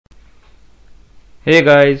Hey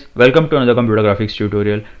guys, welcome to another computer graphics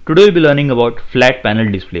tutorial. Today we'll be learning about flat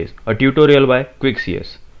panel displays, a tutorial by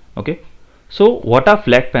QuickCS. Okay, so what are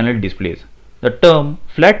flat panel displays? The term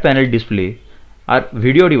flat panel display are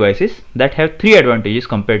video devices that have three advantages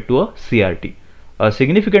compared to a CRT. A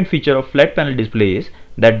significant feature of flat panel display is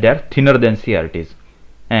that they are thinner than CRTs,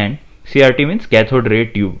 and CRT means cathode ray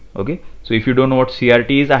tube. Okay, so if you don't know what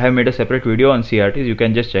CRT is, I have made a separate video on CRTs, you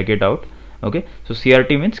can just check it out. Okay, so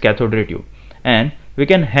CRT means cathode ray tube, and we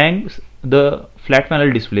can hang the flat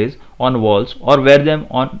panel displays on walls or wear them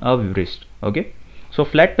on a wrist. Okay, so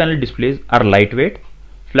flat panel displays are lightweight.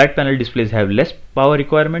 Flat panel displays have less power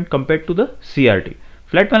requirement compared to the CRT.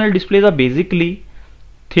 Flat panel displays are basically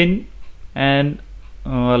thin and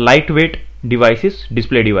lightweight devices,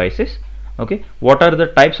 display devices. Okay, what are the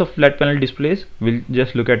types of flat panel displays? We'll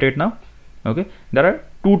just look at it now. Okay, there are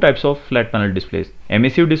two types of flat panel displays: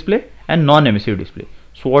 emissive display and non-emissive display.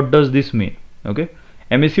 So what does this mean? Okay,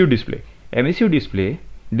 emissive display. Emissive display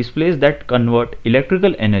displays that convert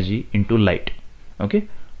electrical energy into light. Okay,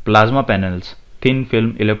 plasma panels, thin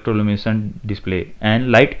film electroluminescent display,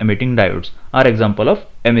 and light emitting diodes are example of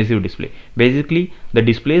emissive display. Basically, the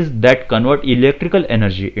displays that convert electrical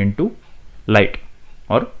energy into light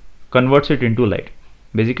or converts it into light.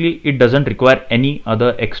 Basically, it doesn't require any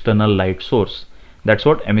other external light source. That's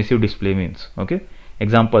what emissive display means. Okay,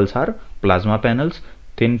 examples are plasma panels,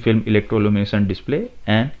 thin film electroluminescent display,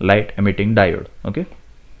 and light emitting diode. Okay,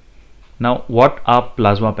 now what are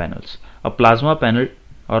plasma panels? A plasma panel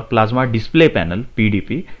or plasma display panel,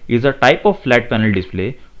 PDP, is a type of flat panel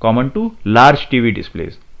display common to large TV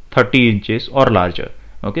displays 30 inches or larger.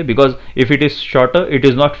 Okay, because if it is shorter, it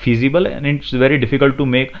is not feasible and it's very difficult to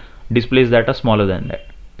make displays that are smaller than that.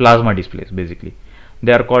 Plasma displays, basically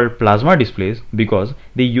they are called plasma displays because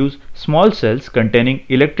they use small cells containing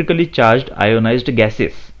electrically charged ionized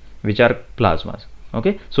gases, which are plasmas.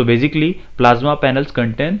 Okay, so basically plasma panels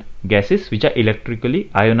contain gases which are electrically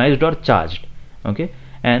ionized or charged. Okay,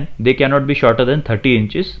 and they cannot be shorter than 30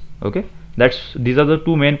 inches. Okay, these are the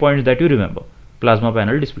two main points that you remember: plasma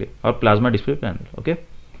panel display or plasma display panel. Okay,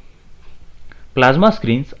 plasma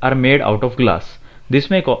screens are made out of glass. This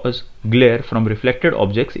may cause glare from reflected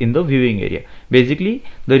objects in the viewing area. Basically,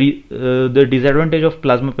 the disadvantage of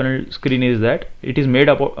plasma panel screen is that it is made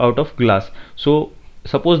out of glass. So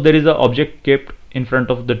suppose there is an object kept in front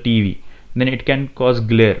of the TV, then it can cause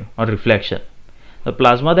glare or reflection. The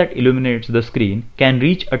plasma that illuminates the screen can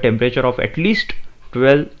reach a temperature of at least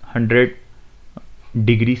 1200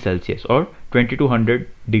 degrees Celsius or 2200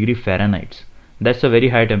 degree Fahrenheit. That's a very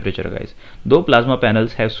high temperature, guys. Though plasma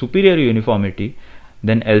panels have superior uniformity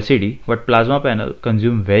than LCD, but plasma panel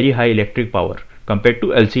consume very high electric power compared to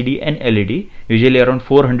LCD and LED. Usually around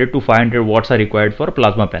 400 to 500 watts are required for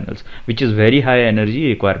plasma panels, which is very high energy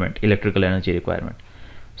requirement, electrical energy requirement.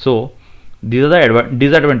 So these are the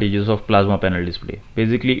disadvantages of plasma panel display.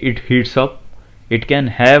 Basically, it heats up, it can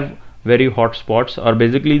have very hot spots, or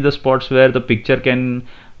basically the spots where the picture can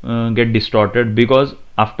get distorted, because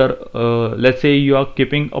after let's say you are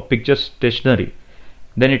keeping a picture stationary,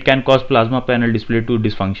 then it can cause plasma panel display to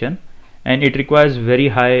dysfunction and it requires very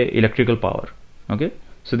high electrical power. Okay,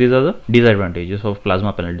 so these are the disadvantages of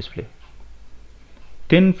plasma panel display.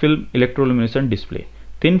 Thin film electroluminescent display.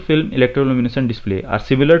 Thin film electroluminescent display are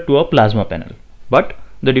similar to a plasma panel, but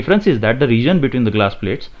the difference is that the region between the glass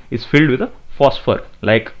plates is filled with a phosphor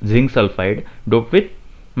like zinc sulfide doped with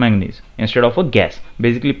manganese instead of a gas.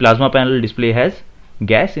 Basically, plasma panel display has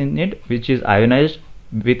gas in it which is ionized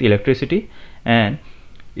with electricity, and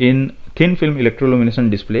in thin film electroluminescent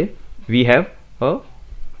display we have a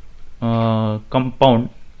compound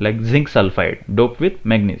like zinc sulfide doped with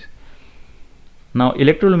manganese. Now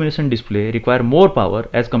electroluminescent display require more power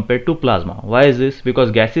as compared to plasma. Why is this? Because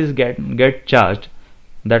gases get charged,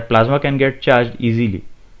 that plasma can get charged easily,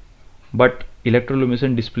 but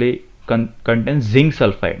electroluminescent display contains zinc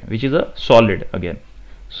sulfide, which is a solid again,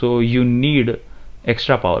 so you need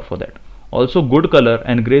extra power for that. Also, good color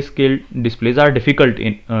and grayscale displays are difficult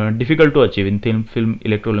to achieve in thin film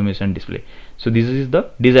electroluminescent display. So this is the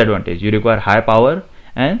disadvantage. You require high power,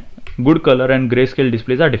 and good color and grayscale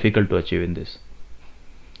displays are difficult to achieve in this.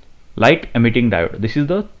 Light emitting diode. This is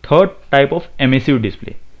the third type of emissive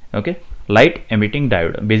display. Okay, light emitting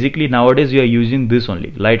diode. Basically, nowadays we are using this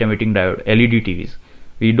only, light emitting diode, LED TVs.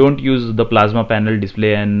 We don't use the plasma panel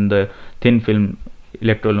display and the thin film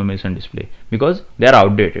electroluminescent display because they are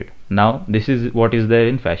outdated. Now this is what is there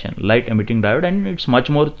in fashion, light emitting diode, and it's much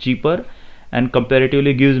more cheaper and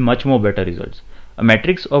comparatively gives much more better results. A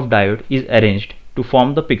matrix of diode is arranged to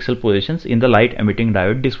form the pixel positions in the light emitting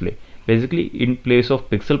diode display. Basically, in place of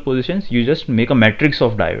pixel positions, you just make a matrix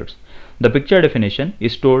of diodes. the picture definition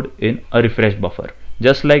is stored in a refresh buffer.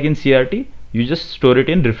 Just like in CRT, you just store it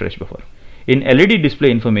in refresh buffer. In LED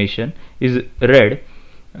display, information is read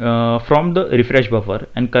from the refresh buffer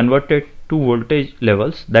and converted to voltage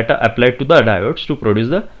levels that are applied to the diodes to produce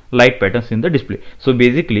the light patterns in the display. So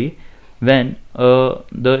basically, when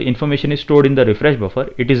the information is stored in the refresh buffer,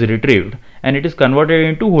 it is retrieved and it is converted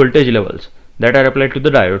into voltage levels that are applied to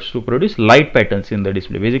the diodes to produce light patterns in the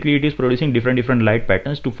display. Basically, it is producing different light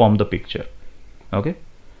patterns to form the picture. Okay,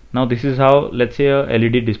 now this is how, let's say, a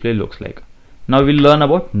LED display looks like. Now we'll learn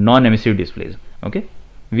about non-emissive displays. Okay,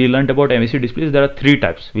 we learned about emissive displays. There are three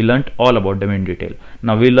types. We learned all about them in detail.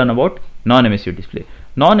 Now we'll learn about non-emissive display.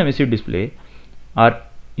 Non-emissive display are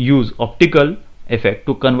use optical effect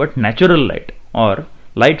to convert natural light or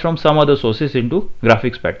light from some other sources into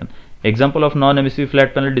graphics pattern. Example of non-emissive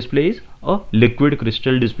flat panel display is a liquid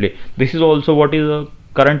crystal display. This is also what is a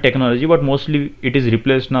current technology, but mostly it is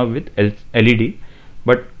replaced now with LED.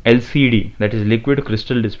 But LCD, that is liquid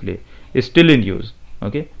crystal display, is still in use.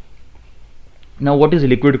 Okay. Now what is a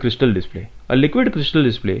liquid crystal display? A liquid crystal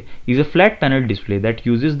display is a flat panel display that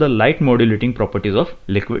uses the light modulating properties of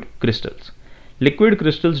liquid crystals. Liquid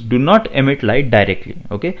crystals do not emit light directly.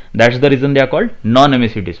 Okay, that's the reason they are called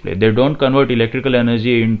non-emissive display. They don't convert electrical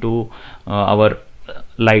energy into our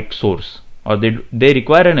light source, or they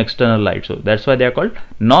require an external light source. That's why they are called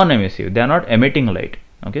non-emissive. They are not emitting light.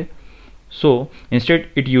 Okay, so instead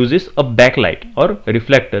it uses a backlight or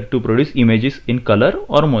reflector to produce images in color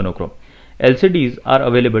or monochrome. LCDs are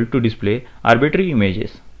available to display arbitrary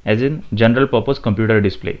images, as in general purpose computer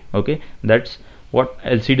display. Okay, that's what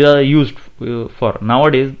LCDs are used for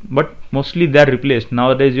nowadays, but mostly they are replaced.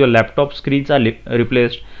 Nowadays your laptop screens are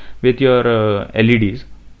replaced with your LEDs,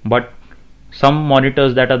 but some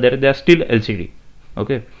monitors that are there, they are still LCD.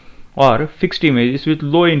 Okay, or fixed images with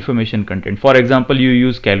low information content. For example, you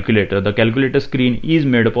use calculator. The calculator screen is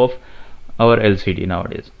made up of our LCD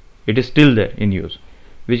nowadays. It is still there in use,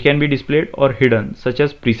 which can be displayed or hidden, such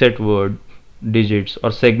as preset word, digits,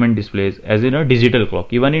 or segment displays, as in a digital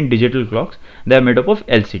clock. Even in digital clocks, they are made up of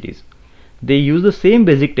LCDs. They use the same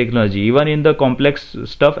basic technology even in the complex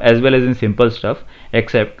stuff as well as in simple stuff,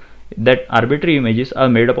 except that arbitrary images are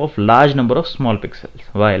made up of large number of small pixels,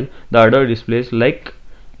 while the other displays like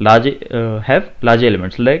have larger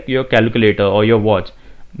elements, like your calculator or your watch.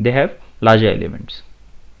 They have larger elements.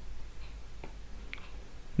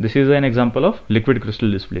 This is an example of liquid crystal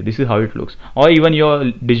display. This is how it looks, or even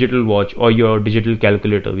your digital watch or your digital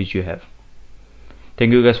calculator which you have.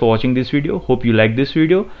 Thank you guys for watching this video. Hope you like this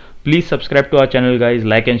video. Please subscribe to our channel guys,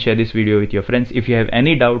 like and share this video with your friends. If you have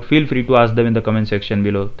any doubt, feel free to ask them in the comment section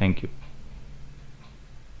below. Thank you.